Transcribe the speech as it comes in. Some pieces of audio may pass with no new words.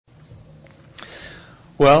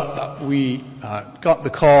Well, we got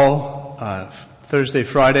the call Thursday,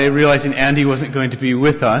 Friday, realizing Andy wasn't going to be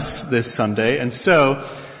with us this Sunday, and so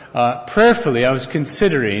prayerfully I was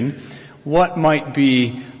considering what might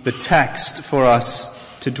be the text for us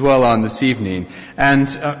to dwell on this evening. And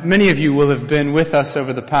many of you will have been with us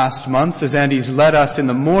over the past months as Andy's led us in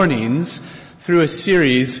the mornings through a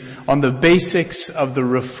series on the basics of the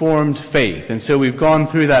Reformed faith. And so we've gone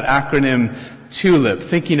through that acronym TULIP,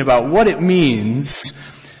 thinking about what it means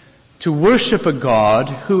to worship a God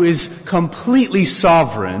who is completely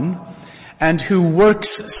sovereign and who works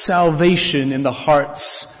salvation in the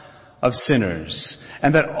hearts of sinners.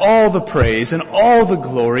 And that all the praise and all the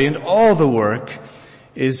glory and all the work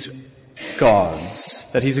is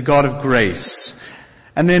God's. That He's a God of grace.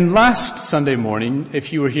 And then last Sunday morning,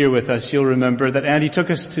 if you were here with us, you'll remember that Andy took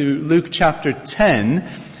us to Luke chapter 10,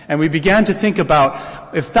 and we began to think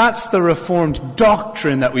about, if that's the Reformed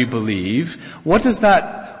doctrine that we believe, what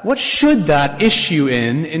should that issue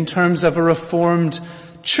in terms of a Reformed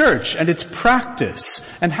church and its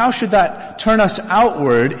practice? And how should that turn us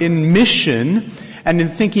outward in mission and in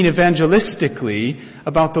thinking evangelistically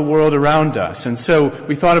about the world around us? And so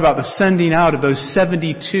we thought about the sending out of those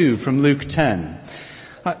 72 from Luke 10.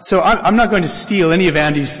 So I'm not going to steal any of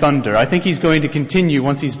Andy's thunder. I think he's going to continue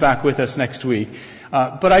once he's back with us next week.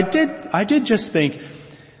 But I did just think,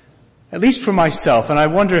 at least for myself, and I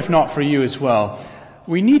wonder if not for you as well,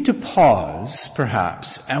 we need to pause,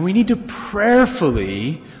 perhaps, and we need to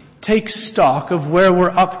prayerfully take stock of where we're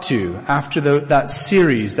up to after that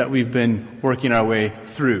series that we've been working our way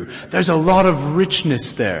through. There's a lot of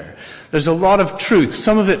richness there. There's a lot of truth,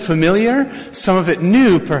 some of it familiar, some of it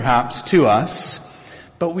new, perhaps, to us.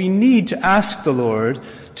 But we need to ask the Lord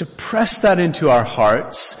to press that into our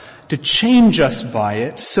hearts, to change us by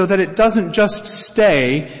it, so that it doesn't just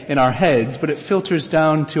stay in our heads, but it filters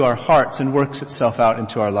down to our hearts and works itself out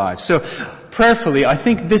into our lives. So, prayerfully, I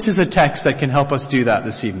think this is a text that can help us do that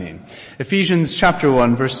this evening. Ephesians chapter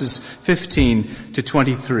 1, verses 15 to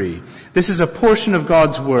 23. This is a portion of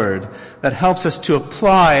God's Word that helps us to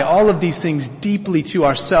apply all of these things deeply to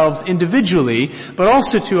ourselves individually, but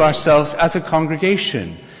also to ourselves as a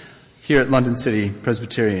congregation here at London City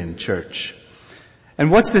Presbyterian Church. And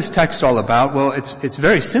what's this text all about? Well, it's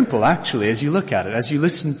very simple, actually, as you look at it, as you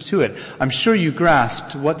listen to it. I'm sure you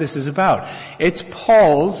grasped what this is about. It's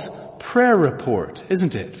Paul's prayer report,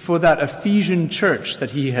 isn't it, for that Ephesian church that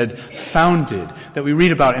he had founded, that we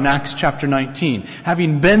read about in Acts chapter 19.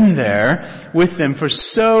 Having been there with them for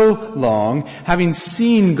so long, having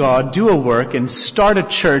seen God do a work and start a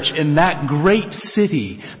church in that great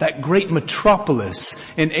city, that great metropolis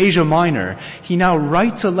in Asia Minor, he now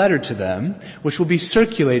writes a letter to them, which will be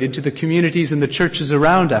circulated to the communities and the churches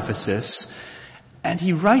around Ephesus. And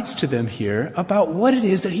he writes to them here about what it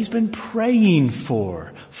is that he's been praying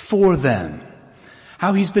for them.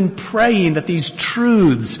 How he's been praying that these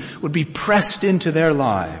truths would be pressed into their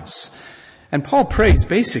lives. And Paul prays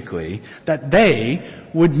basically that they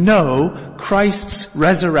would know Christ's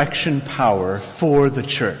resurrection power for the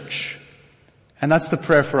church. And that's the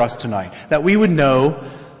prayer for us tonight. That we would know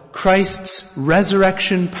Christ's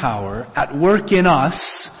resurrection power at work in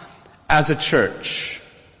us as a church.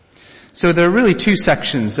 So there are really two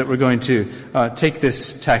sections that we're going to take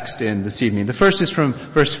this text in this evening. The first is from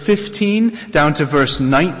verse 15 down to verse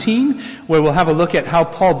 19, where we'll have a look at how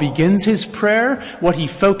Paul begins his prayer, what he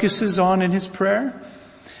focuses on in his prayer.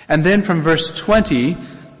 And then from verse 20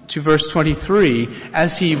 to verse 23,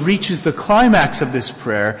 as he reaches the climax of this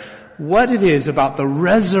prayer, what it is about the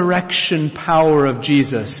resurrection power of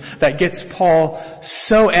Jesus that gets Paul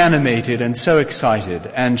so animated and so excited,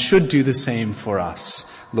 and should do the same for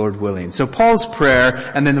us, Lord willing. So Paul's prayer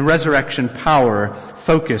and then the resurrection power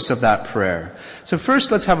focus of that prayer. So first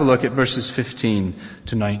let's have a look at verses 15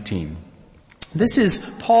 to 19. This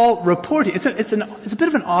is Paul reporting. It's a bit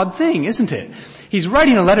of an odd thing, isn't it? He's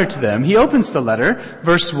writing a letter to them. He opens the letter,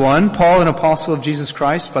 verse 1, Paul, an apostle of Jesus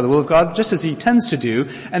Christ by the will of God, just as he tends to do.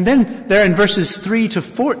 And then there in verses 3 to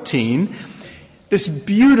 14, this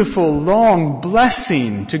beautiful, long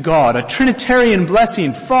blessing to God, a Trinitarian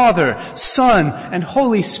blessing, Father, Son, and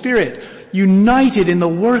Holy Spirit, united in the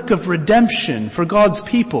work of redemption for God's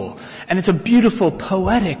people. And it's a beautiful,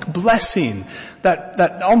 poetic blessing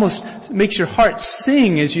that almost makes your heart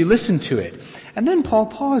sing as you listen to it. And then Paul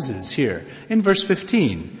pauses here in verse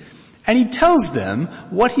 15, and he tells them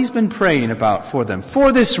what he's been praying about for them.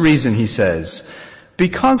 For this reason, he says,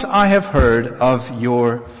 because I have heard of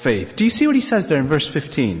your faith. Do you see what he says there in verse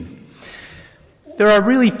 15? There are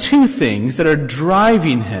really two things that are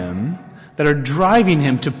driving him that are driving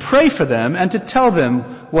him to pray for them and to tell them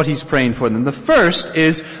what he's praying for them. The first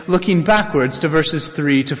is looking backwards to verses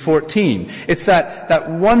 3 to 14. It's that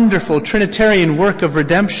wonderful Trinitarian work of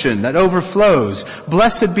redemption that overflows.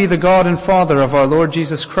 Blessed be the God and Father of our Lord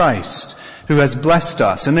Jesus Christ, who has blessed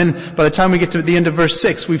us. And then by the time we get to the end of verse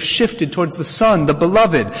 6, we've shifted towards the Son, the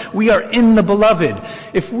Beloved. We are in the Beloved.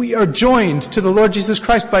 If we are joined to the Lord Jesus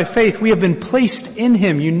Christ by faith, we have been placed in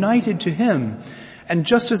him, united to him. And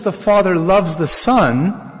just as the Father loves the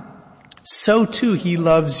Son, so too he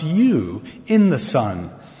loves you in the Son.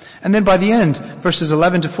 And then by the end, verses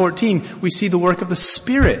 11 to 14, we see the work of the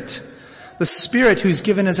Spirit. The Spirit who's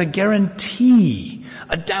given as a guarantee,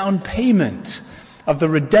 a down payment of the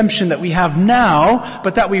redemption that we have now,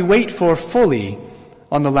 but that we wait for fully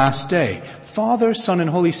on the last day. Father, Son, and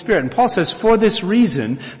Holy Spirit. And Paul says, for this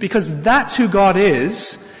reason, because that's who God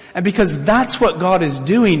is, and because that's what God is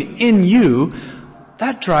doing in you,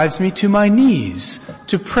 that drives me to my knees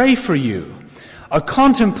to pray for you. A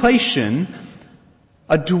contemplation,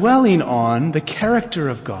 a dwelling on the character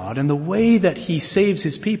of God and the way that he saves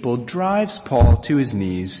his people drives Paul to his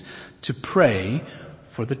knees to pray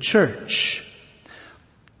for the church.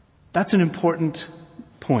 That's an important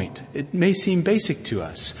point. It may seem basic to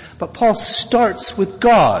us, but Paul starts with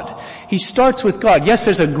God. He starts with God. Yes,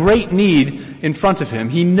 there's a great need in front of him.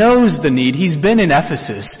 He knows the need. He's been in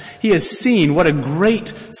Ephesus. He has seen what a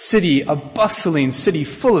great city, a bustling city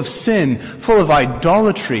full of sin, full of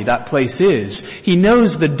idolatry that place is. He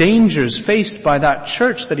knows the dangers faced by that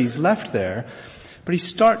church that he's left there. But he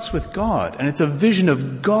starts with God, and it's a vision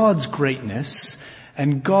of God's greatness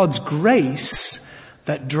and God's grace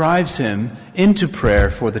that drives him into prayer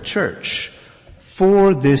for the church.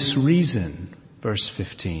 For this reason, verse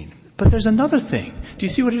 15. But there's another thing. Do you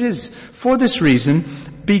see what it is? For this reason,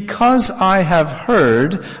 because I have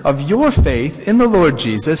heard of your faith in the Lord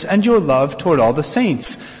Jesus and your love toward all the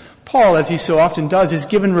saints. Paul, as he so often does, is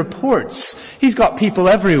given reports. He's got people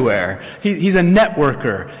everywhere. He's a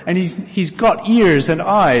networker, and he's got ears and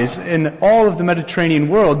eyes in all of the Mediterranean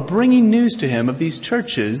world, bringing news to him of these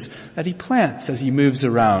churches that he plants as he moves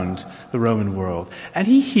around the Roman world. And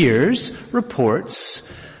he hears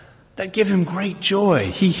reports that give him great joy.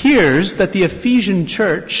 He hears that the Ephesian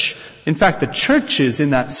church, in fact the churches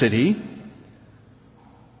in that city,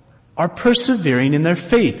 are persevering in their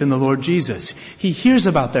faith in the Lord Jesus. He hears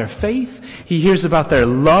about their faith. He hears about their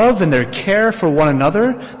love and their care for one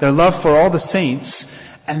another, their love for all the saints,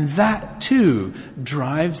 and that too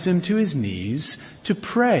drives him to his knees to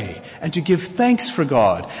pray and to give thanks for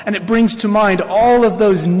God. And it brings to mind all of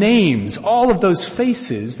those names, all of those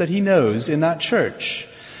faces that he knows in that church.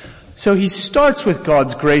 So he starts with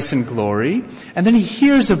God's grace and glory, and then he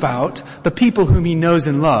hears about the people whom he knows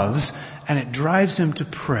and loves, and it drives him to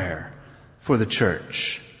prayer for the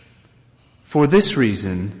church. For this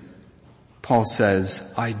reason, Paul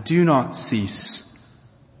says, I do not cease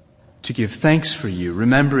to give thanks for you,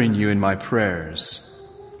 remembering you in my prayers.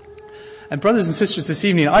 And brothers and sisters, this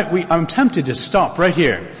evening, I'm tempted to stop right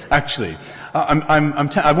here, actually.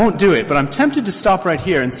 I won't do it, but I'm tempted to stop right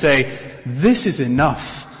here and say, this is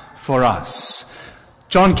enough for us.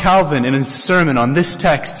 John Calvin, in his sermon on this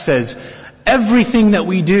text, says, everything that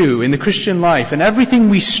we do in the Christian life and everything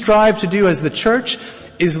we strive to do as the church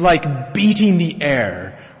is like beating the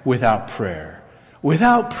air without prayer.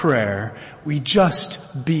 Without prayer, we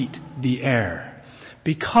just beat the air.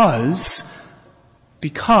 Because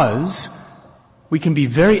we can be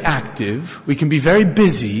very active, we can be very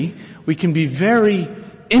busy, we can be very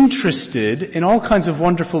interested in all kinds of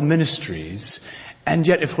wonderful ministries, and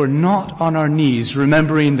yet if we're not on our knees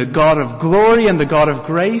remembering the God of glory and the God of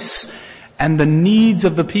grace and the needs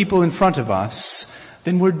of the people in front of us,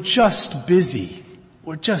 then we're just busy.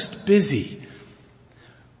 We're just busy.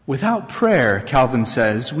 Without prayer, Calvin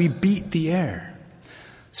says, we beat the air.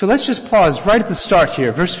 So let's just pause right at the start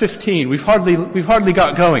here, verse 15. We've hardly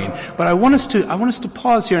got going, but I want us to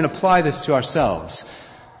pause here and apply this to ourselves.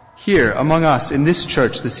 Here among us in this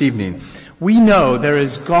church this evening, we know there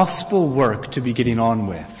is gospel work to be getting on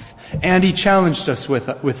with. Andy challenged us with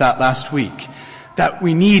that last week. That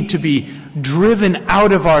we need to be driven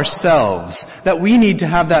out of ourselves, that we need to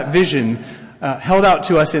have that vision held out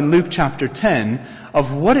to us in Luke chapter 10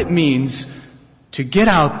 of what it means to get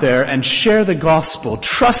out there and share the gospel,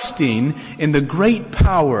 trusting in the great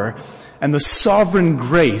power and the sovereign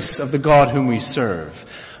grace of the God whom we serve.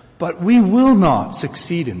 But we will not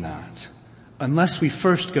succeed in that unless we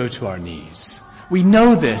first go to our knees. We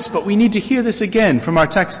know this, but we need to hear this again from our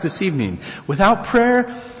text this evening. Without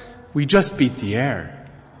prayer, we just beat the air.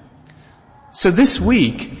 So this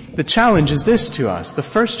week, the challenge is this to us. The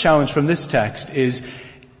first challenge from this text is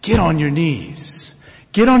get on your knees.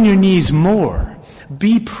 Get on your knees more.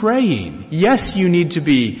 Be praying. Yes, you need to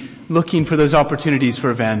be looking for those opportunities for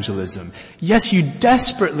evangelism. Yes, you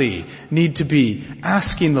desperately need to be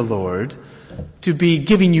asking the Lord to be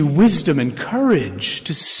giving you wisdom and courage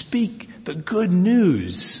to speak the good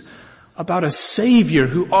news about a Savior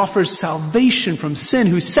who offers salvation from sin,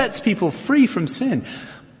 who sets people free from sin.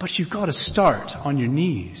 But you've got to start on your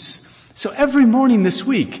knees. So every morning this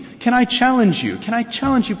week, can I challenge you,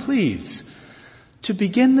 please, to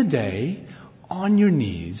begin the day on your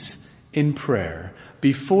knees in prayer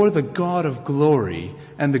before the God of glory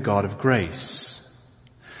and the God of grace.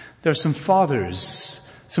 There are some fathers,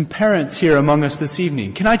 some parents here among us this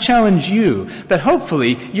evening. Can I challenge you that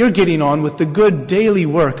hopefully you're getting on with the good daily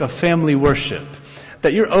work of family worship,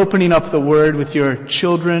 that you're opening up the Word with your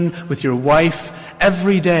children, with your wife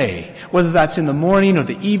every day, whether that's in the morning or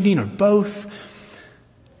the evening or both.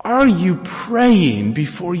 Are you praying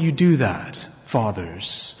before you do that,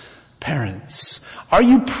 fathers, parents? Are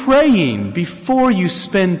you praying before you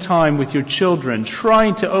spend time with your children,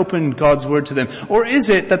 trying to open God's Word to them? Or is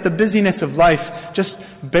it that the busyness of life just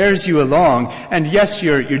bears you along, and yes,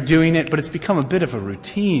 you're doing it, but it's become a bit of a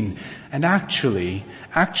routine, and actually,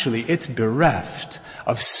 it's bereft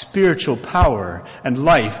of spiritual power and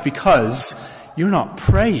life because you're not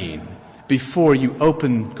praying before you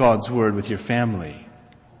open God's Word with your family.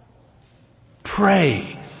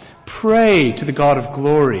 Pray. Pray to the God of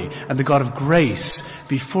glory and the God of grace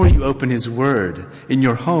before you open His Word in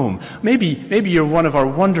your home. Maybe you're one of our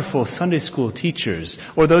wonderful Sunday school teachers,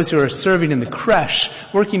 or those who are serving in the creche,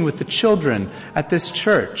 working with the children at this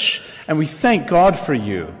church, and we thank God for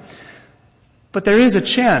you. But there is a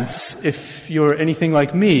chance, if you're anything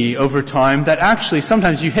like me over time, that actually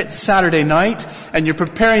sometimes you hit Saturday night and you're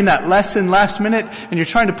preparing that lesson last minute and you're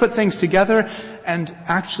trying to put things together, and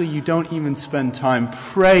actually you don't even spend time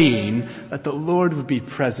praying that the Lord would be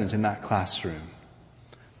present in that classroom.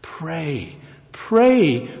 Pray.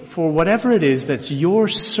 Pray for whatever it is that's your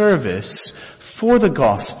service for the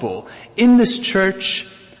gospel in this church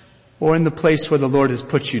or in the place where the Lord has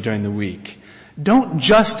put you during the week. Don't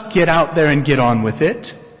just get out there and get on with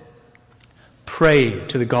it. Pray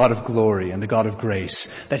to the God of glory and the God of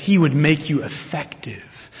grace that He would make you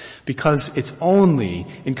effective, because it's only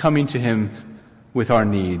in coming to Him with our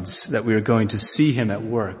needs that we are going to see Him at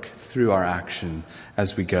work through our action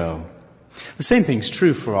as we go. The same thing's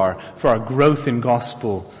true for our growth in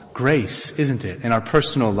gospel grace, isn't it, in our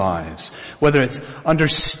personal lives? Whether it's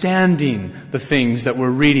understanding the things that we're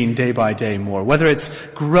reading day by day more, whether it's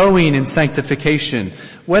growing in sanctification,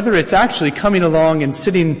 whether it's actually coming along and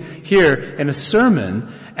sitting here in a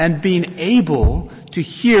sermon and being able to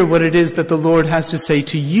hear what it is that the Lord has to say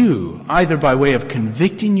to you, either by way of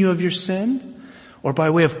convicting you of your sin or by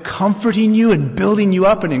way of comforting you and building you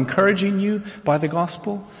up and encouraging you by the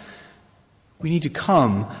gospel. We need to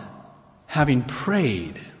come having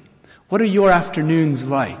prayed. What are your afternoons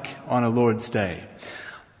like on a Lord's Day?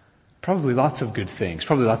 Probably lots of good things.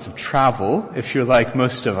 Probably lots of travel, if you're like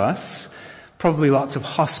most of us. Probably lots of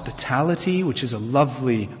hospitality, which is a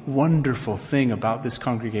lovely, wonderful thing about this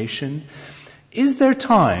congregation. Is there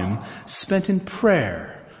time spent in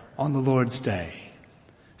prayer on the Lord's Day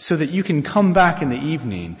so that you can come back in the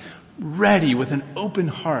evening ready with an open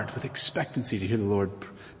heart, with expectancy to hear the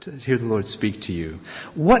Lord speak to you?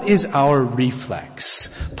 What is our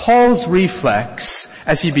reflex? Paul's reflex,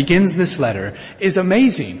 as he begins this letter, is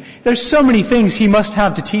amazing. There's so many things he must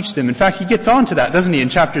have to teach them. In fact, he gets on to that, doesn't he, in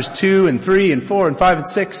chapters 2 and 3 and 4 and 5 and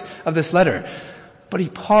 6 of this letter. But he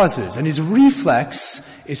pauses, and his reflex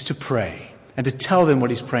is to pray and to tell them what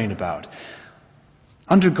he's praying about.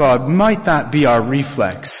 Under God, might that be our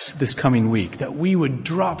reflex this coming week, that we would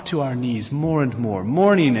drop to our knees more and more,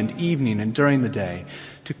 morning and evening and during the day,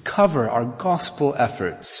 to cover our gospel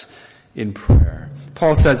efforts in prayer.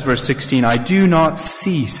 Paul says, verse 16, I do not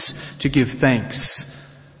cease to give thanks.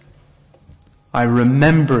 I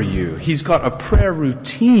remember you. He's got a prayer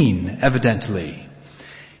routine, evidently.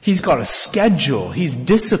 He's got a schedule. He's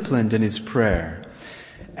disciplined in his prayer.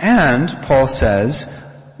 And Paul says,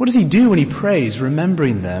 what does he do when he prays,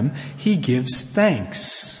 remembering them? He gives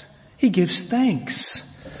thanks. He gives thanks.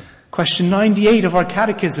 Question 98 of our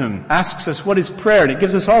catechism asks us, what is prayer? And it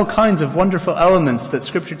gives us all kinds of wonderful elements that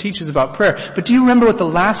Scripture teaches about prayer. But do you remember what the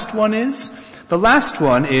last one is? The last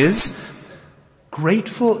one is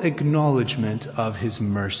grateful acknowledgement of His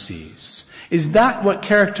mercies. Is that what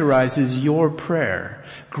characterizes your prayer?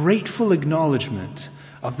 Grateful acknowledgement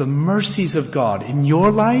of the mercies of God in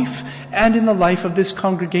your life and in the life of this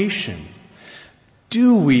congregation.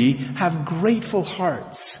 Do we have grateful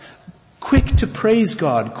hearts, quick to praise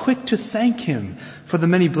God, quick to thank Him for the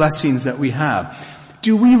many blessings that we have?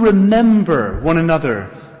 Do we remember one another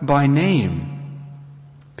by name?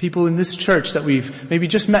 People in this church that we've maybe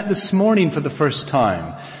just met this morning for the first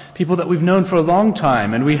time. People that we've known for a long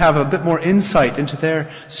time, and we have a bit more insight into their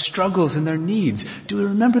struggles and their needs. Do we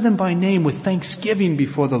remember them by name with thanksgiving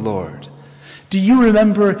before the Lord? Do you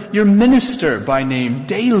remember your minister by name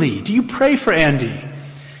daily? Do you pray for Andy?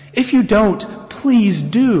 If you don't, please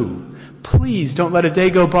do. Please don't let a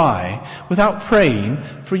day go by without praying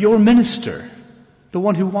for your minister, the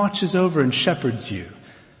one who watches over and shepherds you.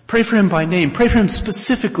 Pray for him by name. Pray for him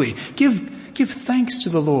specifically. Give thanks to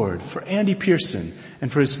the Lord for Andy Pearson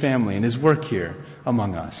and for his family and his work here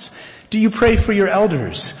among us. Do you pray for your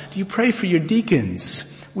elders? Do you pray for your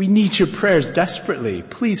deacons? We need your prayers desperately.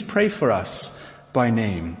 Please pray for us by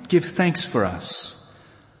name. Give thanks for us.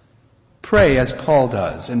 Pray as Paul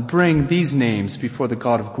does and bring these names before the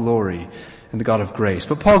God of glory and the God of grace.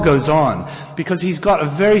 But Paul goes on because he's got a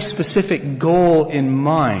very specific goal in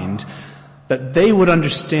mind that they would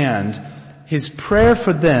understand. His prayer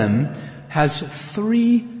for them has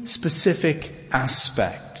three specific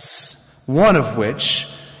aspects, one of which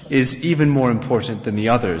is even more important than the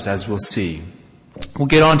others, as we'll see. We'll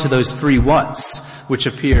get on to those three whats, which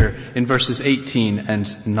appear in verses 18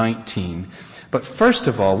 and 19. But first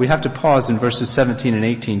of all, we have to pause in verses 17 and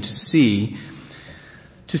 18 to see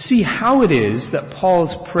how it is that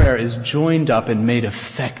Paul's prayer is joined up and made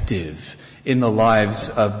effective in the lives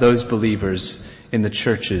of those believers in the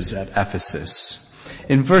churches at Ephesus.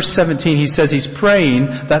 In verse 17, he says he's praying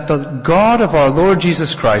that the God of our Lord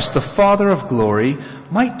Jesus Christ, the Father of glory,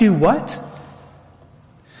 might do what?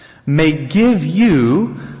 May give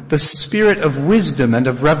you the spirit of wisdom and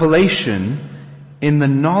of revelation in the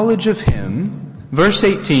knowledge of Him. Verse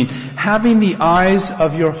 18, having the eyes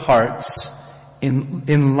of your hearts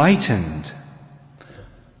enlightened.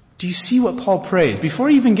 Do you see what Paul prays? Before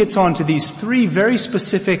he even gets on to these three very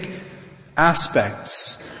specific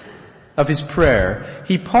aspects of his prayer,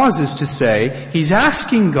 he pauses to say he's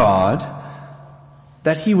asking God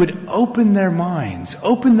that He would open their minds,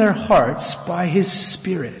 open their hearts by His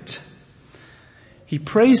Spirit. He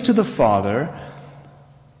prays to the Father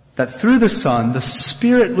that through the Son, the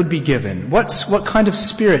Spirit would be given. What kind of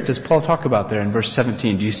Spirit does Paul talk about there in verse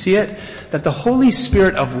 17? Do you see it? That the Holy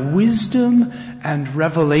Spirit of wisdom and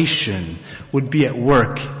revelation would be at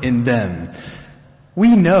work in them.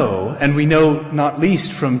 We know, and we know not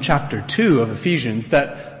least from chapter 2 of Ephesians,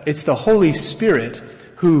 that it's the Holy Spirit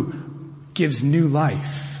who gives new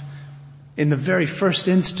life. In the very first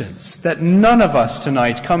instance, that none of us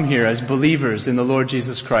tonight come here as believers in the Lord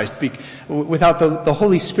Jesus Christ without the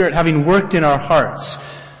Holy Spirit having worked in our hearts.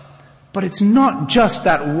 But it's not just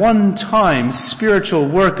that one-time spiritual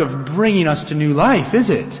work of bringing us to new life, is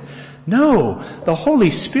it? No, the Holy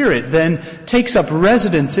Spirit then takes up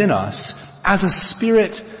residence in us as a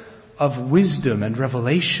spirit of wisdom and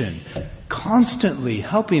revelation, constantly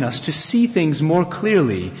helping us to see things more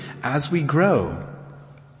clearly as we grow.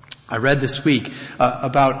 I read this week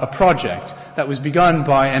about a project that was begun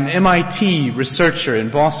by an MIT researcher in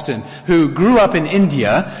Boston who grew up in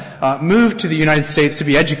India, moved to the United States to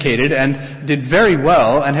be educated and did very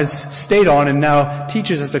well and has stayed on and now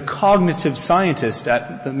teaches as a cognitive scientist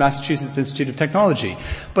at the Massachusetts Institute of Technology.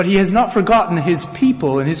 But he has not forgotten his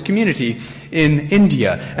people and his community in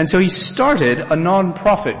India. And so he started a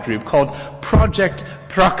non-profit group called Project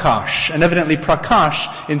Prakash. And evidently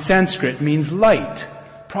Prakash in Sanskrit means light.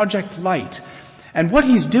 Project Light. And what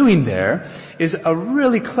he's doing there is a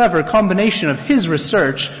really clever combination of his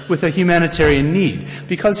research with a humanitarian need,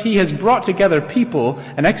 because he has brought together people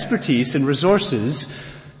and expertise and resources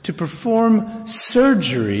to perform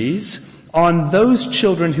surgeries on those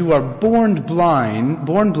children who are born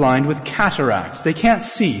blind with cataracts. They can't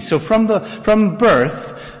see. So from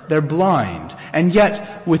birth, they're blind. And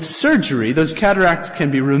yet, with surgery, those cataracts can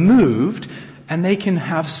be removed and they can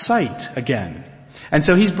have sight again. And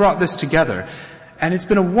so he's brought this together. And it's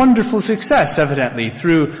been a wonderful success, evidently,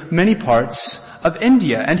 through many parts of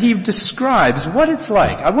India. And he describes what it's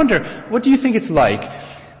like. I wonder, what do you think it's like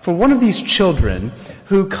for one of these children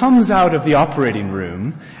who comes out of the operating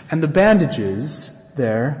room and the bandages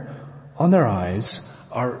there on their eyes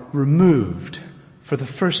are removed for the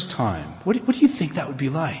first time? What do you think that would be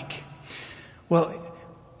like? Well,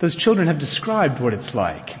 those children have described what it's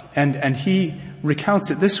like. And he recounts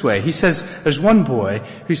it this way. He says there's one boy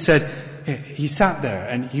who said he sat there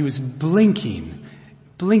and he was blinking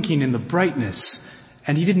in the brightness,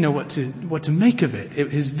 and he didn't know what to make of it.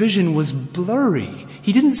 His vision was blurry.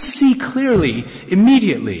 He didn't see clearly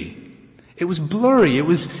immediately. It was blurry. It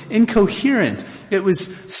was incoherent. It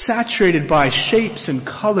was saturated by shapes and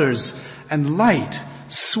colors and light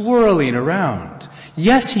swirling around.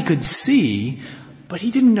 Yes, he could see, but he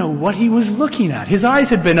didn't know what he was looking at. His eyes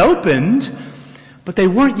had been opened, but they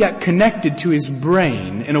weren't yet connected to his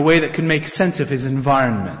brain in a way that could make sense of his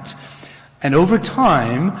environment. And over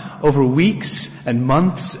time, over weeks and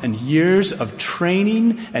months and years of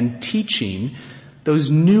training and teaching,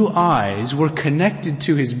 those new eyes were connected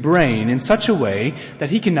to his brain in such a way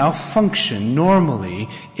that he can now function normally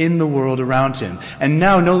in the world around him. And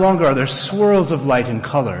now no longer are there swirls of light and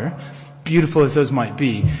color, beautiful as those might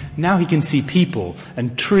be. Now he can see people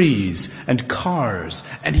and trees and cars,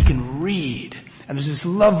 and he can read. And there's this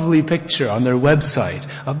lovely picture on their website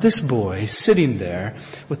of this boy sitting there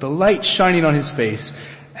with the light shining on his face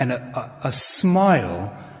and a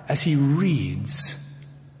smile as he reads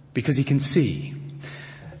because he can see.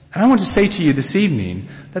 And I want to say to you this evening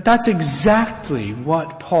that that's exactly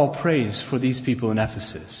what Paul prays for these people in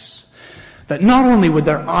Ephesus. That not only would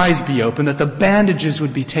their eyes be open, that the bandages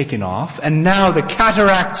would be taken off, and now the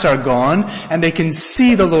cataracts are gone, and they can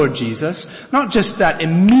see the Lord Jesus, not just that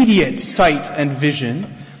immediate sight and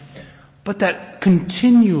vision, but that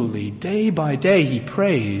continually, day by day, he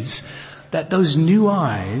prays that those new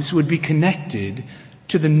eyes would be connected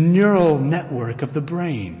to the neural network of the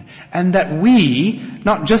brain. And that we,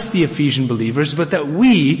 not just the Ephesian believers, but that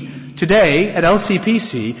we, today at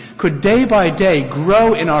LCPC, could day by day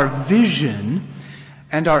grow in our vision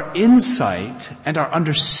and our insight and our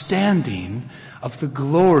understanding of the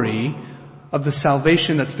glory of the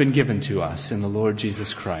salvation that's been given to us in the Lord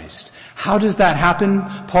Jesus Christ. How does that happen?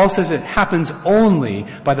 Paul says it happens only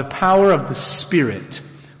by the power of the Spirit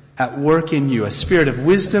at work in you, a spirit of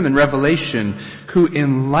wisdom and revelation who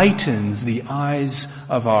enlightens the eyes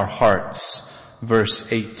of our hearts.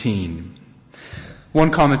 Verse 18.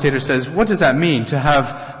 One commentator says, what does that mean, to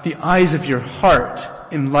have the eyes of your heart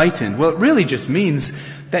enlightened? Well, it really just means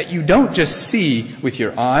that you don't just see with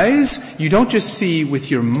your eyes, you don't just see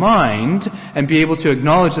with your mind and be able to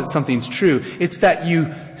acknowledge that something's true. It's that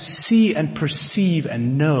you see and perceive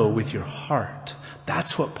and know with your heart.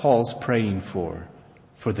 That's what Paul's praying for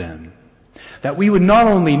them. That we would not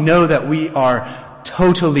only know that we are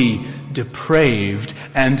totally depraved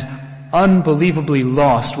and unbelievably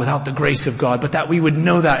lost without the grace of God, but that we would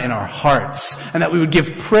know that in our hearts, and that we would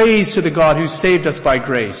give praise to the God who saved us by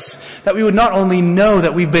grace. That we would not only know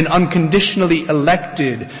that we've been unconditionally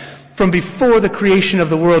elected from before the creation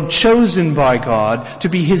of the world, chosen by God to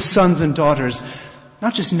be His sons and daughters,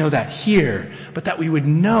 not just know that here, but that we would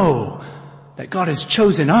know that God has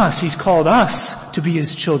chosen us, He's called us to be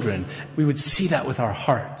His children. We would see that with our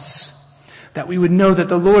hearts. That we would know that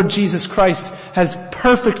the Lord Jesus Christ has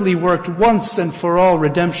perfectly worked once and for all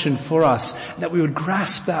redemption for us. That we would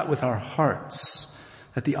grasp that with our hearts.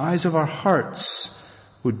 That the eyes of our hearts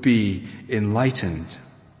would be enlightened.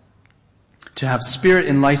 To have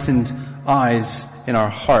Spirit-enlightened eyes in our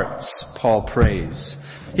hearts, Paul prays.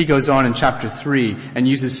 He goes on in chapter 3 and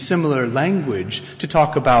uses similar language to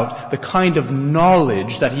talk about the kind of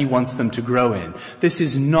knowledge that he wants them to grow in. This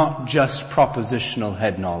is not just propositional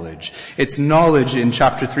head knowledge. It's knowledge in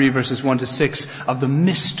chapter 3 verses 1 to 6 of the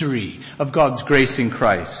mystery of God's grace in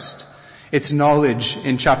Christ. It's knowledge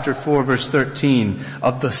in chapter 4 verse 13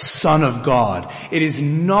 of the Son of God. It is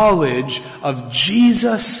knowledge of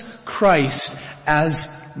Jesus Christ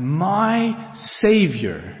as my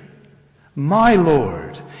Savior, my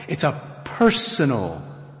Lord. It's a personal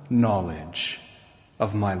knowledge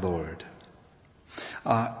of my Lord.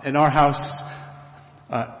 In our house,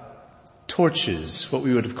 torches, what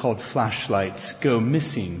we would have called flashlights, go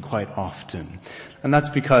missing quite often. And that's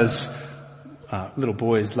because little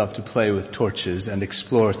boys love to play with torches and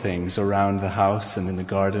explore things around the house and in the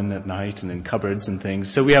garden at night and in cupboards and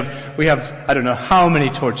things. So we have I don't know how many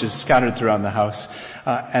torches scattered throughout the house,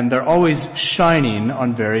 and they're always shining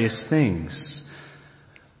on various things.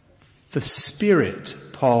 The Spirit,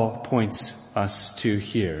 Paul points us to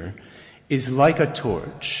here, is like a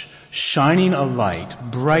torch shining a light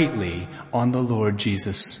brightly on the Lord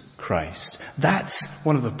Jesus Christ. That's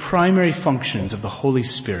one of the primary functions of the Holy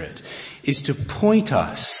Spirit, is to point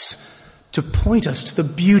us to the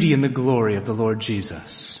beauty and the glory of the Lord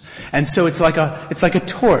Jesus. And so it's like a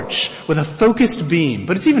torch with a focused beam.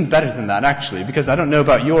 But it's even better than that, actually, because I don't know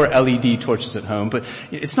about your LED torches at home, but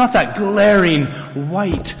it's not that glaring,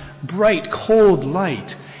 white, bright, cold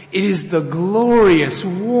light. It is the glorious,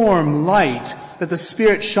 warm light that the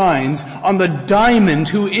Spirit shines on the diamond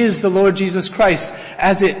who is the Lord Jesus Christ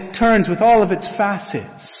as it turns with all of its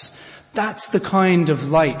facets. That's the kind of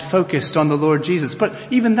light focused on the Lord Jesus. But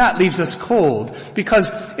even that leaves us cold,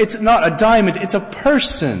 because it's not a diamond, it's a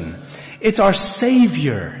person. It's our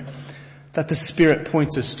Savior that the Spirit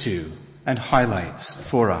points us to and highlights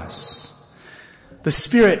for us. The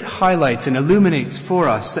Spirit highlights and illuminates for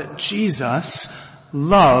us that Jesus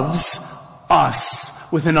loves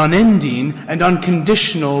us with an unending and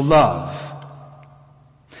unconditional love.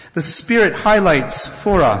 The Spirit highlights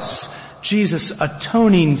for us Jesus'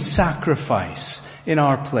 atoning sacrifice in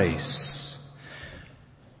our place.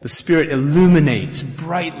 The Spirit illuminates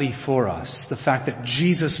brightly for us the fact that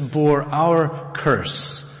Jesus bore our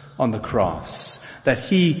curse on the cross, that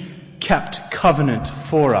He kept covenant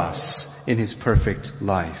for us in His perfect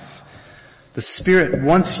life. The Spirit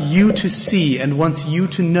wants you to see and wants you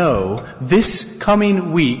to know this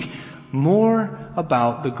coming week more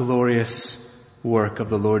about the glorious work of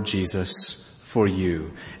the Lord Jesus for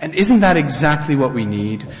you. And isn't that exactly what we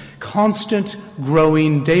need? Constant,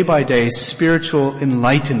 growing, day by day spiritual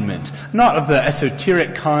enlightenment. Not of the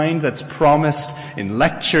esoteric kind that's promised in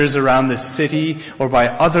lectures around the city or by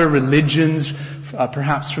other religions,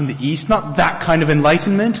 perhaps from the East. Not that kind of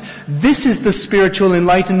enlightenment. This is the spiritual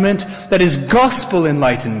enlightenment that is gospel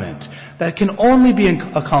enlightenment, that can only be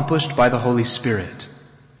accomplished by the Holy Spirit.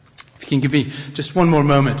 If you can give me just one more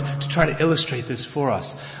moment to try to illustrate this for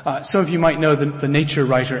us. Some of you might know the nature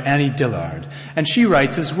writer Annie Dillard, and she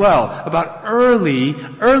writes as well about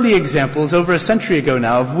early examples over a century ago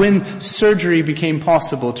now of when surgery became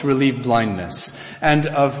possible to relieve blindness, and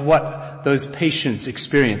of what those patients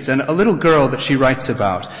experienced. And a little girl that she writes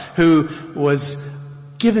about who was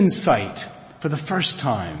given sight for the first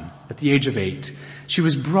time at the age of 8. She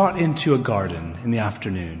was brought into a garden in the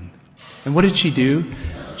afternoon. And what did she do?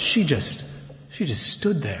 She just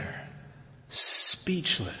stood there,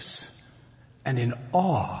 speechless and in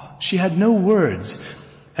awe. She had no words.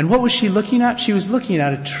 And what was she looking at? She was looking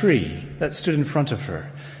at a tree that stood in front of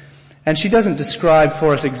her. And she doesn't describe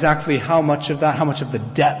for us exactly how much of the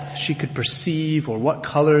depth she could perceive or what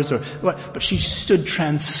colors or what, but she stood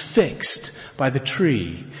transfixed by the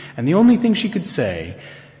tree. And the only thing she could say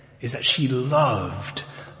is that she loved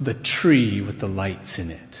the tree with the lights in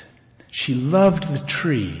it. She loved the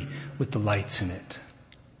tree with the lights in it.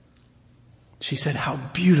 She said, how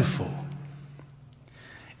beautiful.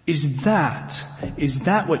 Is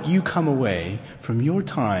that what you come away from your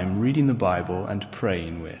time reading the Bible and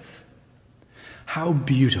praying with? How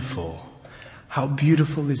beautiful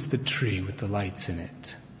is the tree with the lights in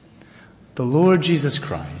it? The Lord Jesus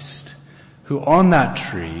Christ, who on that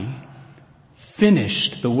tree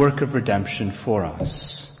finished the work of redemption for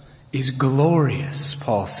us, is glorious,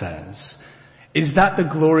 Paul says. Is that the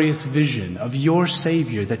glorious vision of your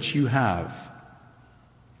Savior that you have?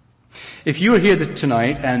 If you are here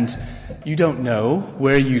tonight and you don't know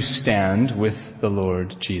where you stand with the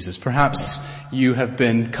Lord Jesus, perhaps you have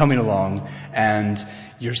been coming along and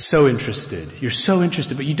you're so interested,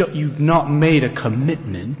 but you've not made a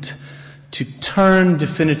commitment to turn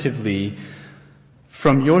definitively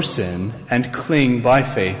from your sin and cling by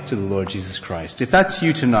faith to the Lord Jesus Christ. If that's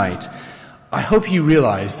you tonight, I hope you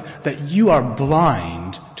realize that you are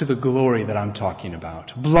blind to the glory that I'm talking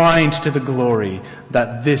about. Blind to the glory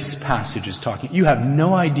that this passage is talking. You have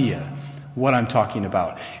no idea what I'm talking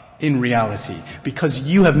about in reality, because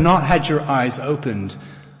you have not had your eyes opened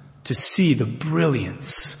to see the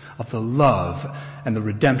brilliance of the love and the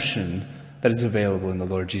redemption that is available in the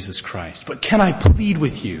Lord Jesus Christ. But can I plead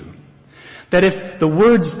with you that if the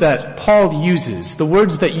words that Paul uses, the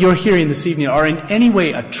words that you're hearing this evening, are in any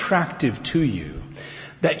way attractive to you,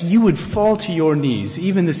 that you would fall to your knees,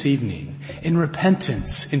 even this evening, in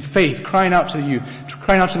repentance, in faith, crying out to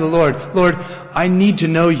the Lord, Lord, I need to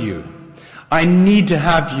know you. I need to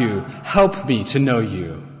have you. Help me to know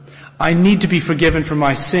you. I need to be forgiven for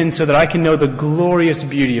my sins so that I can know the glorious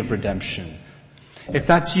beauty of redemption. If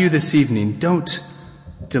that's you this evening, don't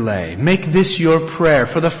delay. Make this your prayer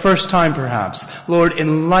for the first time perhaps. Lord,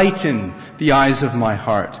 enlighten the eyes of my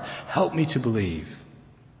heart. Help me to believe.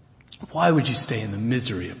 Why would you stay in the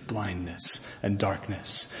misery of blindness and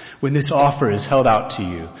darkness when this offer is held out to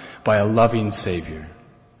you by a loving Savior?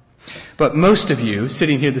 But most of you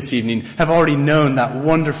sitting here this evening have already known that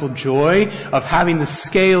wonderful joy of having the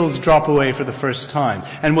scales drop away for the first time.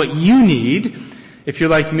 And what you need, if you're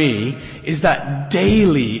like me, is that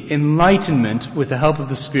daily enlightenment with the help of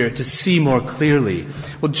the Spirit to see more clearly.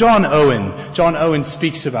 Well, John Owen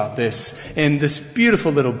speaks about this in this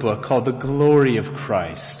beautiful little book called The Glory of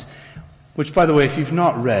Christ, which, by the way, if you've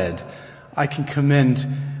not read, I can commend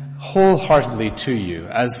wholeheartedly to you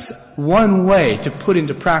as one way to put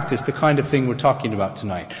into practice the kind of thing we're talking about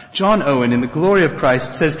tonight. John Owen, in The Glory of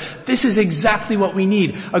Christ, says this is exactly what we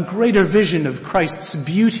need, a greater vision of Christ's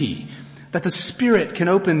beauty, that the Spirit can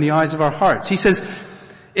open the eyes of our hearts. He says,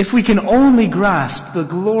 if we can only grasp the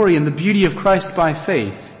glory and the beauty of Christ by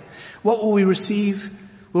faith, what will we receive?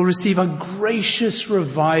 We'll receive a gracious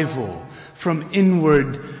revival from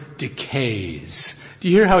inward decays. Do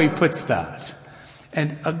you hear how he puts that?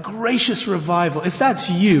 And a gracious revival. If that's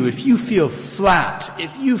you, if you feel flat,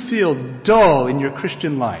 if you feel dull in your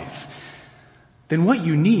Christian life, then what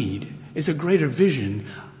you need is a greater vision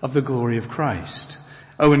of the glory of Christ.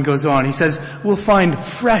 Owen goes on, he says, we'll find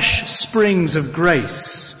fresh springs of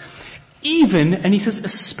grace. Even, and he says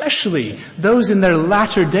especially, those in their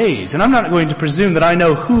latter days. And I'm not going to presume that I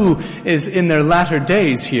know who is in their latter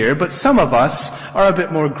days here, but some of us are a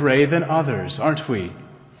bit more gray than others, aren't we?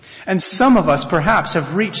 And some of us perhaps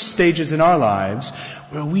have reached stages in our lives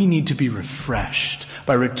where we need to be refreshed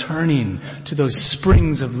by returning to those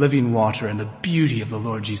springs of living water and the beauty of the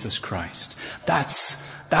Lord Jesus Christ.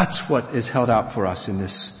 That's what is held out for us in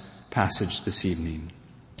this passage this evening.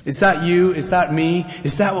 Is that you? Is that me?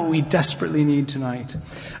 Is that what we desperately need tonight?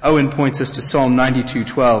 Owen points us to Psalm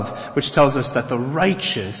 92:12, which tells us that the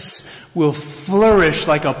righteous will flourish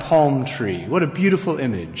like a palm tree. What a beautiful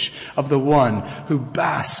image of the one who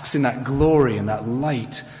basks in that glory and that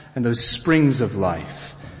light and those springs of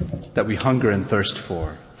life that we hunger and thirst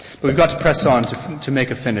for. But we've got to press on to make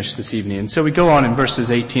a finish this evening. And so we go on in verses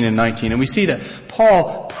 18 and 19, and we see that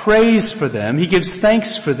Paul prays for them. He gives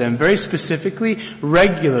thanks for them very specifically,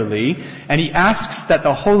 regularly, and he asks that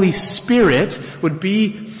the Holy Spirit would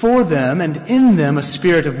be for them and in them a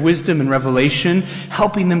spirit of wisdom and revelation,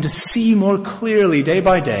 helping them to see more clearly day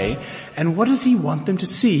by day. And what does he want them to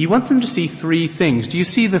see? He wants them to see three things. Do you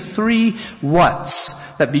see the three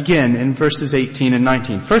whats that begin in verses 18 and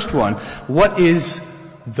 19? First one, what is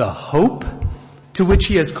the hope to which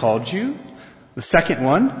he has called you? The second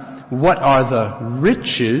one, what are the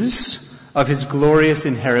riches of his glorious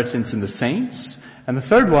inheritance in the saints? And the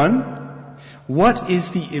third one, what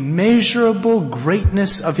is the immeasurable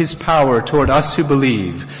greatness of his power toward us who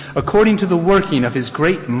believe, according to the working of his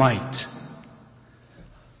great might?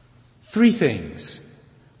 Three things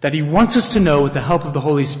that he wants us to know with the help of the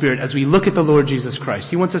Holy Spirit as we look at the Lord Jesus Christ.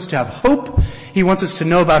 He wants us to have hope, he wants us to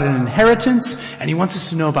know about an inheritance, and he wants us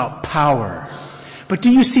to know about power. But do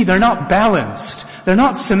you see, they're not balanced. They're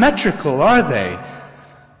not symmetrical, are they?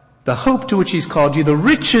 The hope to which he's called you, the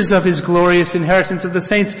riches of his glorious inheritance of the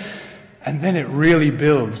saints, and then it really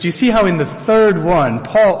builds. Do you see how in the third one,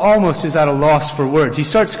 Paul almost is at a loss for words. He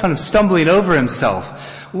starts kind of stumbling over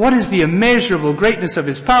himself. What is the immeasurable greatness of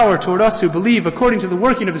his power toward us who believe according to the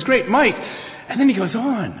working of his great might? And then he goes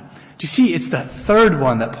on. Do you see, it's that third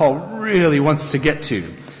one that Paul really wants to get to.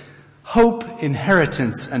 Hope,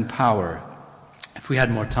 inheritance, and power. If we had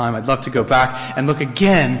more time, I'd love to go back and look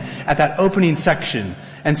again at that opening section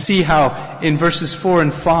and see how in verses 4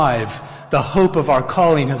 and 5, the hope of our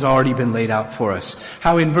calling has already been laid out for us.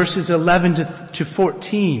 How in verses 11 to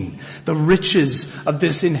 14, the riches of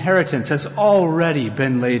this inheritance has already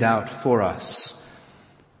been laid out for us.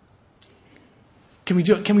 Can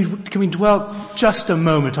we dwell just a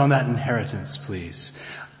moment on that inheritance, please?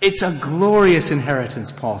 It's a glorious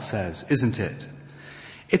inheritance, Paul says, isn't it?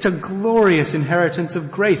 It's a glorious inheritance of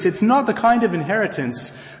grace. It's not the kind of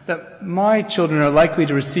inheritance that my children are likely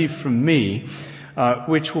to receive from me,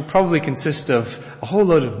 which will probably consist of a whole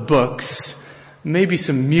load of books, maybe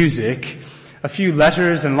some music, a few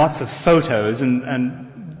letters and lots of photos,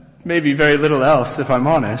 and maybe very little else, if I'm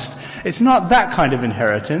honest. It's not that kind of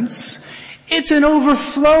inheritance. It's an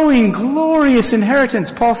overflowing, glorious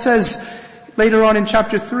inheritance. Paul says later on in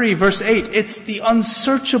chapter 3, verse 8, it's the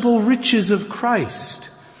unsearchable riches of Christ.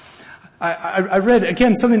 I read,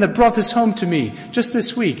 again, something that brought this home to me just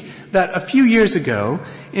this week, that a few years ago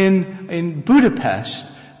in Budapest,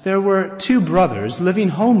 there were two brothers living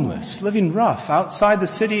homeless, living rough, outside the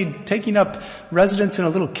city, taking up residence in a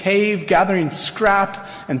little cave, gathering scrap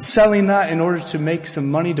and selling that in order to make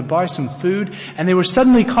some money to buy some food. And they were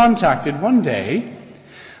suddenly contacted one day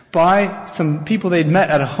by some people they'd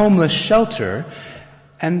met at a homeless shelter.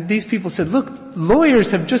 And these people said, look,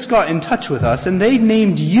 lawyers have just got in touch with us and they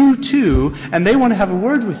named you too and they want to have a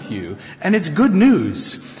word with you. And it's good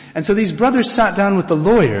news. And so these brothers sat down with the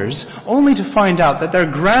lawyers only to find out that their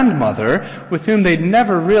grandmother, with whom they'd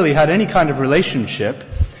never really had any kind of relationship,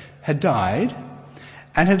 had died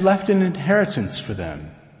and had left an inheritance for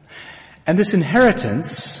them. And this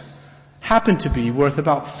inheritance happened to be worth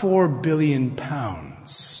about £4 billion,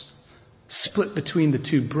 split between the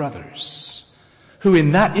two brothers. who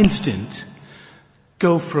in that instant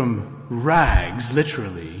go from rags,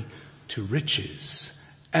 literally, to riches.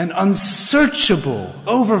 An unsearchable,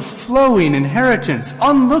 overflowing inheritance,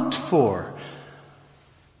 unlooked for,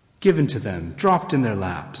 given to them, dropped in their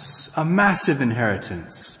laps. A massive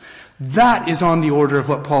inheritance. That is on the order of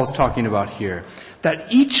what Paul's talking about here.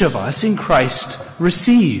 That each of us in Christ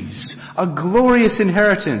receives a glorious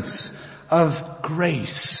inheritance of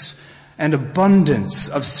grace and abundance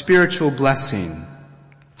of spiritual blessing.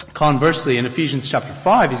 Conversely, in Ephesians chapter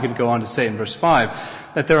 5, he's going to go on to say in verse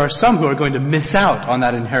 5 that there are some who are going to miss out on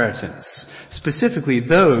that inheritance. Specifically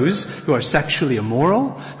those who are sexually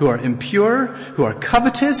immoral, who are impure, who are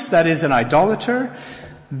covetous, that is an idolater.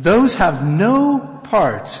 Those have no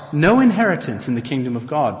part, no inheritance in the kingdom of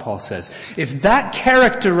God, Paul says. If that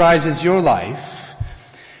characterizes your life,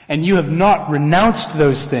 and you have not renounced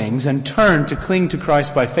those things and turned to cling to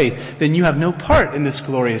Christ by faith, then you have no part in this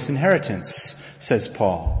glorious inheritance, says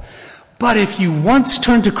Paul. But if you once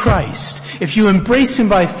turn to Christ, if you embrace Him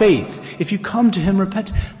by faith, if you come to Him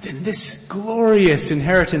repent, then this glorious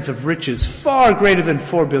inheritance of riches, far greater than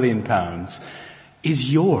 4 billion pounds,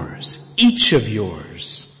 is yours. Each of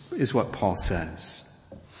yours, is what Paul says.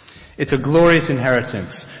 It's a glorious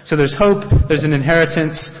inheritance. So there's hope, there's an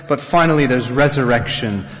inheritance, but finally there's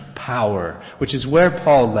resurrection power, which is where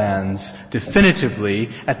Paul lands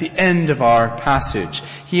definitively at the end of our passage.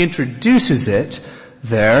 He introduces it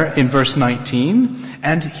there in verse 19,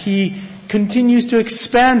 and he continues to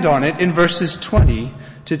expand on it in verses 20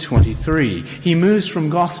 to 23. He moves from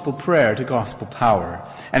gospel prayer to gospel power,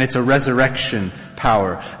 and it's a resurrection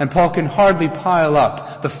power. And Paul can hardly pile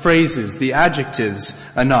up the phrases, the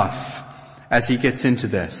adjectives enough as he gets into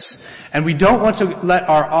this. And we don't want to let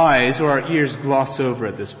our eyes or our ears gloss over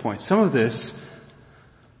at this point. Some of this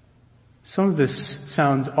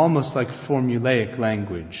sounds almost like formulaic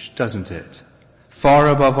language, doesn't it? Far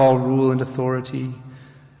above all rule and authority,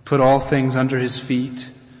 put all things under His feet,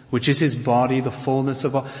 which is His body, the fullness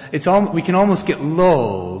of all. We can almost get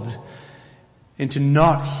lulled into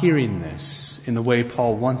not hearing this in the way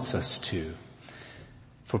Paul wants us to.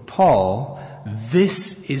 For Paul,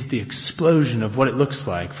 this is the explosion of what it looks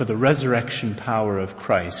like for the resurrection power of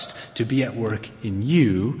Christ to be at work in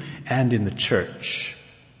you and in the church.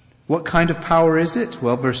 What kind of power is it?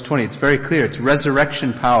 Well, verse 20, it's very clear. It's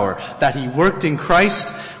resurrection power that He worked in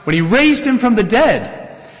Christ when He raised Him from the dead.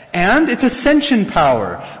 And it's ascension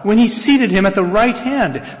power when He seated Him at the right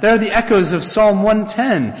hand. There are the echoes of Psalm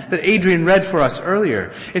 110 that Adrian read for us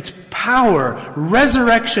earlier. It's power,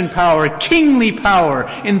 resurrection power, kingly power,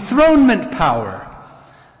 enthronement power.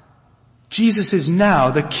 Jesus is now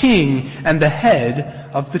the King and the head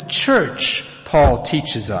of the church, Paul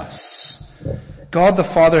teaches us. God the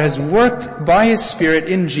Father has worked by His Spirit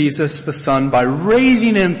in Jesus the Son by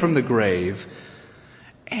raising Him from the grave.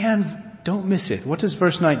 And don't miss it. What does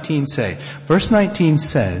verse 19 say? Verse 19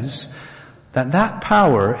 says that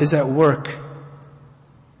power is at work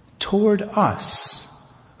toward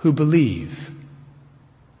us who believe.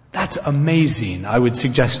 That's amazing, I would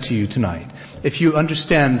suggest to you tonight. If you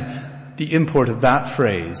understand the import of that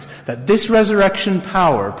phrase, that this resurrection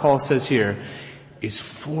power, Paul says here, is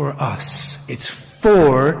for us. It's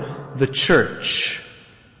for the church.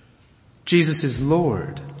 Jesus is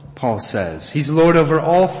Lord, Paul says. He's Lord over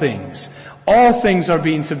all things. All things are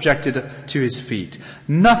being subjected to His feet.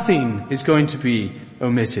 Nothing is going to be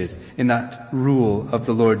omitted in that rule of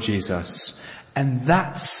the Lord Jesus. And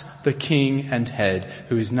that's the King and head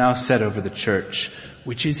who is now set over the church,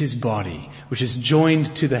 which is His body, which is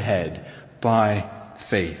joined to the head by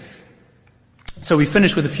faith. So we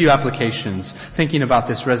finish with a few applications, thinking about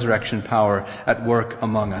this resurrection power at work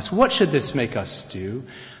among us. What should this make us do?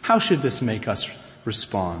 How should this make us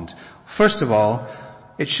respond? First of all,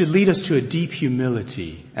 it should lead us to a deep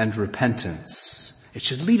humility and repentance. It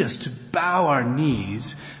should lead us to bow our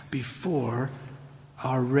knees before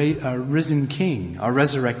our risen King, our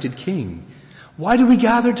resurrected King. Why do we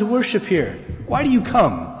gather to worship here? Why do you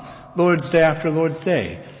come Lord's Day after Lord's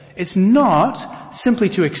Day? It's not simply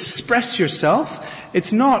to express yourself.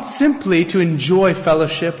 It's not simply to enjoy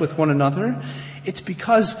fellowship with one another. It's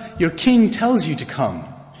because your King tells you to come.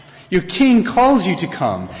 Your King calls you to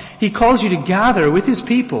come. He calls you to gather with His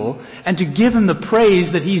people and to give Him the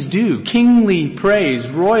praise that He's due. Kingly praise,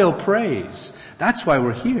 royal praise. That's why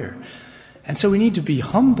we're here. And so we need to be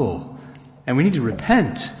humble and we need to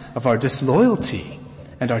repent of our disloyalty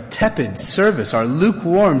and our tepid service, our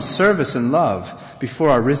lukewarm service and love before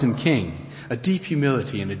our risen King. A deep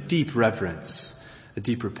humility and a deep reverence, a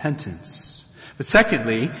deep repentance. But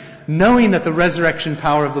secondly, knowing that the resurrection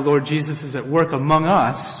power of the Lord Jesus is at work among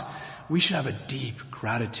us, we should have a deep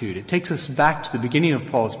gratitude. It takes us back to the beginning of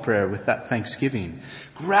Paul's prayer with that thanksgiving.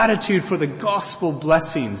 Gratitude for the gospel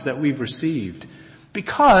blessings that we've received.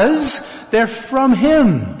 Because they're from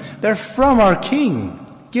Him. They're from our King,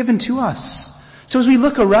 given to us. So as we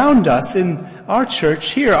look around us in our church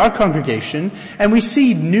here, our congregation, and we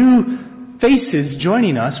see new faces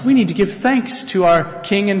joining us, we need to give thanks to our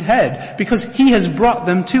King and Head because He has brought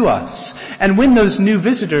them to us. And when those new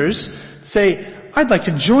visitors say, I'd like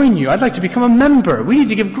to join you, I'd like to become a member, we need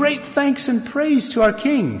to give great thanks and praise to our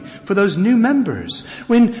King for those new members.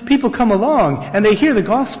 When people come along and they hear the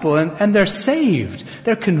gospel and they're saved,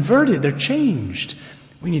 they're converted, they're changed,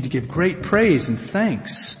 we need to give great praise and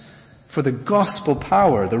thanks for the gospel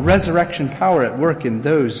power, the resurrection power at work in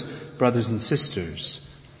those brothers and sisters.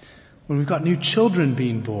 When we've got new children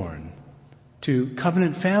being born to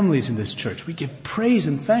covenant families in this church, we give praise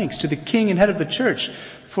and thanks to the King and Head of the church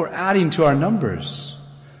for adding to our numbers.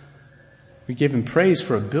 We give Him praise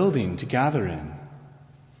for a building to gather in.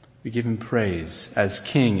 We give Him praise as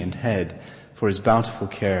King and Head for His bountiful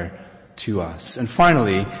care to us. And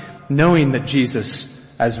finally, knowing that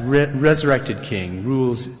Jesus, as resurrected King,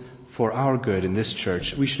 rules for our good in this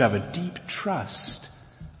church, we should have a deep trust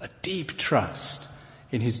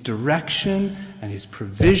in His direction and His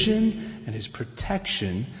provision and His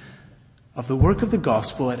protection of the work of the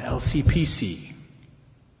gospel at LCPC.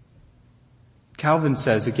 Calvin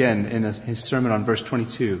says again in his sermon on verse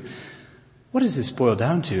 22, what does this boil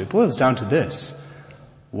down to? It boils down to this.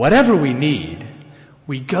 Whatever we need,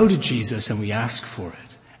 we go to Jesus and we ask for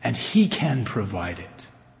it, and He can provide it.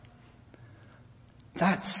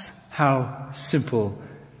 That's how simple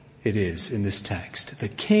it is in this text. The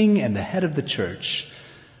King and the Head of the church,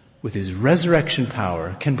 with His resurrection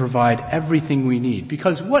power, can provide everything we need.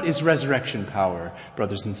 Because what is resurrection power,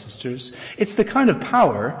 brothers and sisters? It's the kind of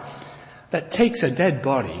power that takes a dead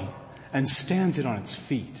body and stands it on its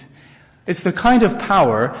feet. It's the kind of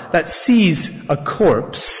power that sees a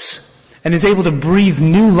corpse and is able to breathe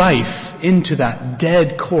new life into that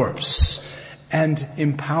dead corpse and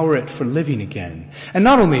empower it for living again. And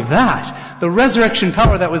not only that, the resurrection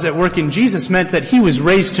power that was at work in Jesus meant that He was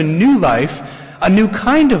raised to new life, a new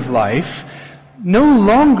kind of life. No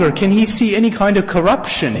longer can He see any kind of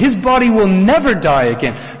corruption. His body will never die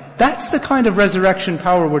again. That's the kind of resurrection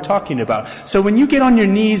power we're talking about. So when you get on your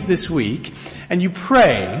knees this week and you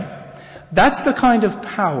pray, that's the kind of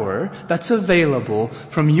power that's available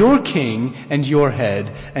from your King and your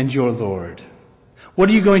Head and your Lord. What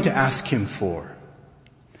are you going to ask Him for?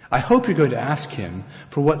 I hope you're going to ask Him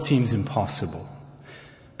for what seems impossible.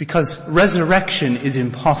 Because resurrection is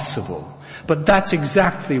impossible. But that's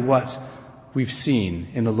exactly what we've seen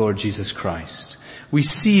in the Lord Jesus Christ. We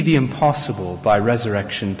see the impossible by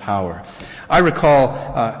resurrection power. I recall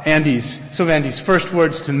some of Andy's first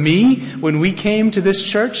words to me when we came to this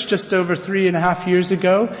church just over 3.5 years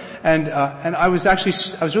ago, and I was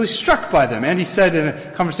really struck by them. Andy said in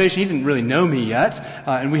a conversation, he didn't really know me yet,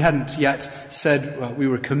 and we hadn't yet said we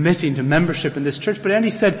were committing to membership in this church, but Andy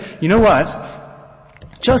said, you know what?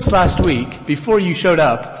 Just last week, before you showed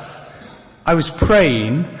up, I was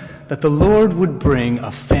praying that the Lord would bring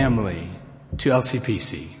a family to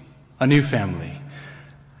LCPC, a new family.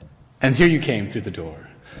 And here you came through the door.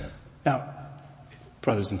 Now,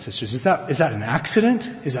 brothers and sisters, is that an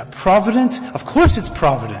accident? Is that providence? Of course it's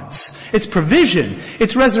providence. It's provision.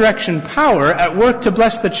 It's resurrection power at work to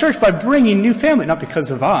bless the church by bringing new family. Not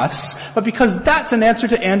because of us, but because that's an answer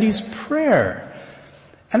to Andy's prayer.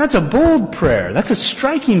 And that's a bold prayer. That's a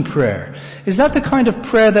striking prayer. Is that the kind of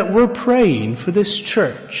prayer that we're praying for this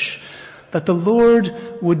church? That the Lord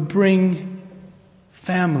would bring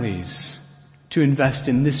families to invest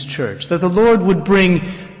in this church. That the Lord would bring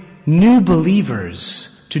new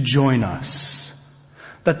believers to join us.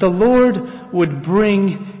 That the Lord would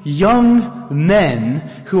bring young men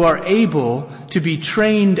who are able to be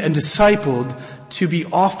trained and discipled to be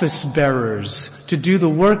office bearers, to do the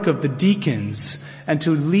work of the deacons, and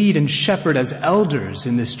to lead and shepherd as elders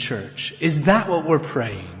in this church. Is that what we're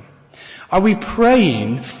praying? Are we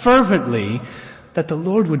praying fervently that the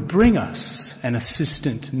Lord would bring us an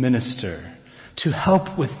assistant minister to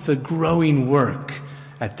help with the growing work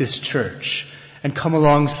at this church and come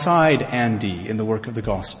alongside Andy in the work of the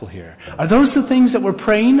gospel here? Are those the things that we're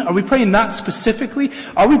praying? Are we praying that specifically?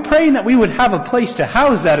 Are we praying that we would have a place to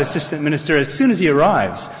house that assistant minister as soon as he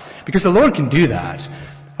arrives? Because the Lord can do that.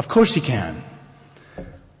 Of course He can.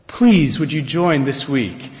 Please, would you join this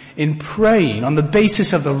week in praying on the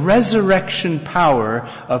basis of the resurrection power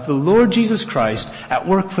of the Lord Jesus Christ at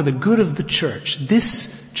work for the good of the church,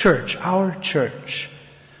 this church, our church.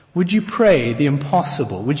 Would you pray the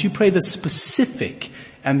impossible? Would you pray the specific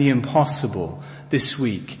and the impossible this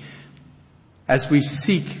week as we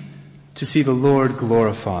seek to see the Lord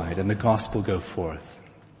glorified and the gospel go forth.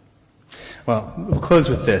 Well, we'll close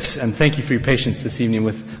with this, and thank you for your patience this evening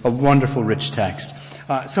with a wonderful, rich text.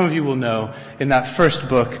 Some of you will know in that first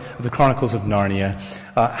book of the Chronicles of Narnia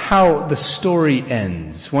how the story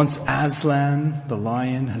ends. Once Aslan, the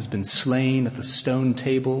lion, has been slain at the stone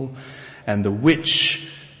table, and the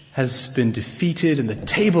witch has been defeated, and the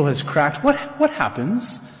table has cracked, what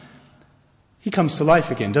happens? He comes to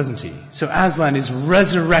life again, doesn't he? So Aslan is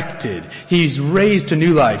resurrected. He's raised to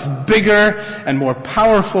new life, bigger and more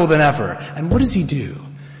powerful than ever. And what does he do?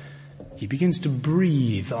 He begins to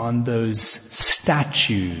breathe on those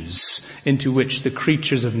statues into which the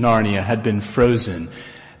creatures of Narnia had been frozen.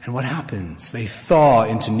 And what happens? They thaw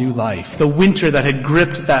into new life. The winter that had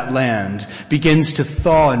gripped that land begins to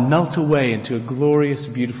thaw and melt away into a glorious,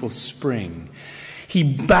 beautiful spring. He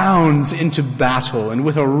bounds into battle and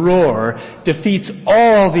with a roar defeats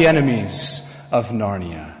all the enemies of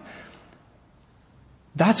Narnia.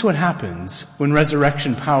 That's what happens when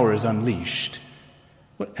resurrection power is unleashed.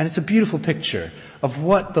 And it's a beautiful picture of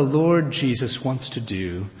what the Lord Jesus wants to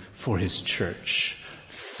do for his church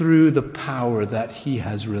through the power that he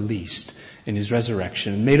has released in his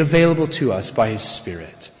resurrection and made available to us by his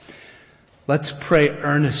Spirit. Let's pray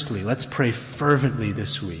earnestly, let's pray fervently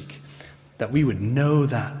this week that we would know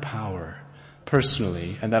that power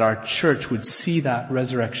personally and that our church would see that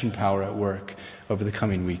resurrection power at work over the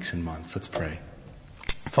coming weeks and months. Let's pray.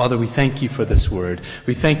 Father, we thank you for this word.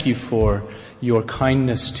 We thank you for your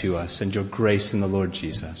kindness to us and your grace in the Lord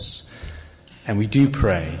Jesus. And we do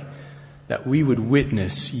pray that we would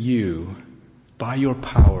witness you by your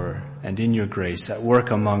power and in your grace at work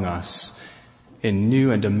among us in new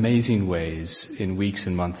and amazing ways in weeks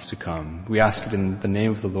and months to come. We ask it in the name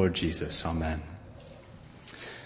of the Lord Jesus. Amen.